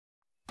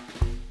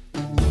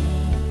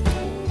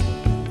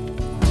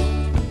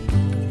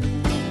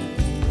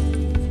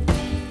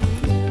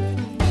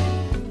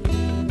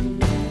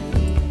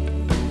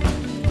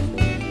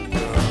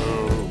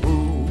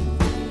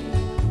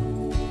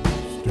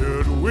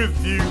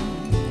with you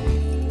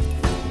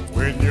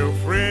when your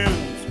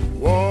friends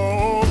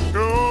walked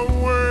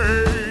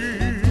away?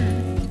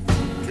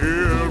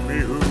 Tell me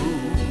who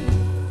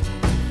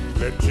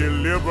let you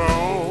live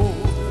on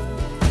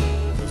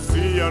to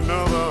see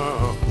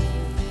another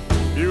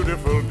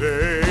beautiful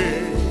day,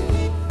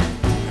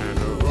 and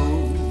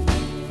who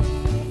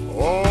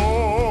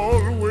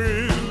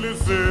always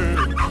listen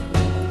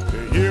to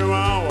hear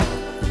our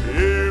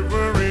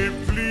every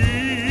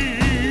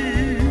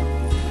plea,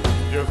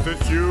 just as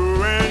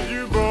sure as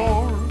you're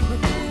born,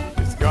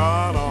 it's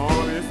God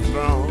on His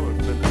throne.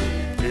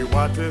 He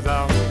watches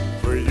out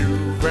for you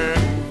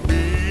and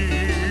me.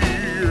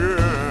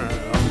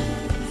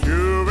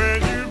 Sure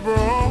as you're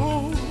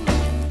born,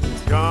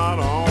 it's God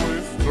on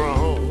His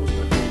throne.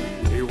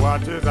 He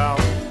watches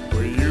out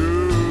for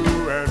you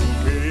and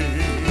me.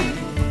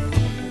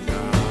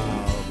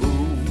 Now who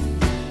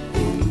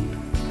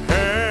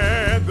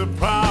had the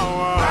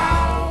power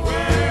to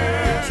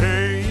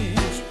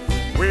change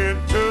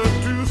winter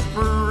to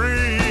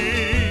spring?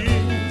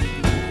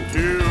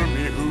 Tell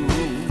me who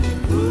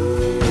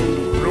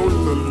wrote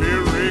the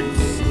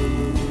lyrics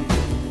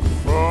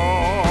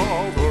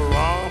for the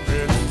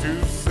robins to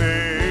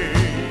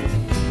sing?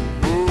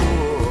 Who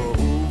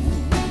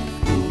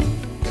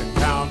can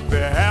count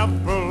the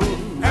apples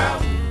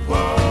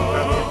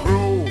that'll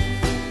grow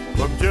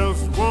from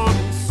just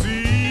one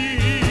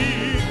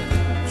seed?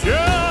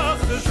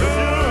 Just as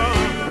sure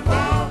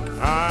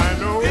I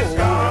know it's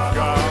God.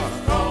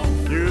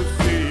 You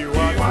see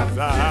what's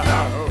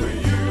out for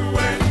you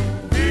and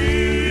me.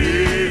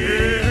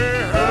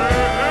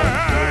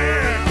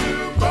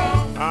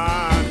 I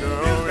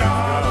know it's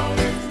God.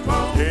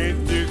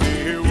 Can't you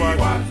see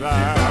what's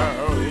out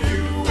for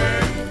you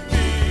and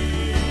me?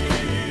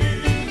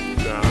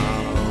 Now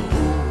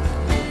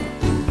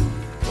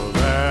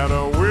that a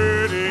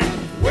wedding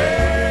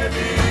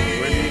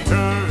when he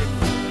turned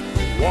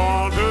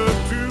water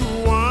to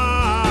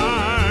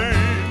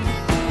wine.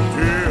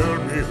 Tell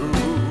me who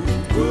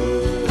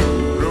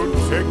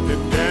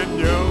protected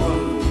Daniel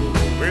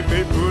when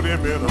they put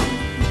him in a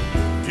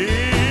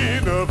den.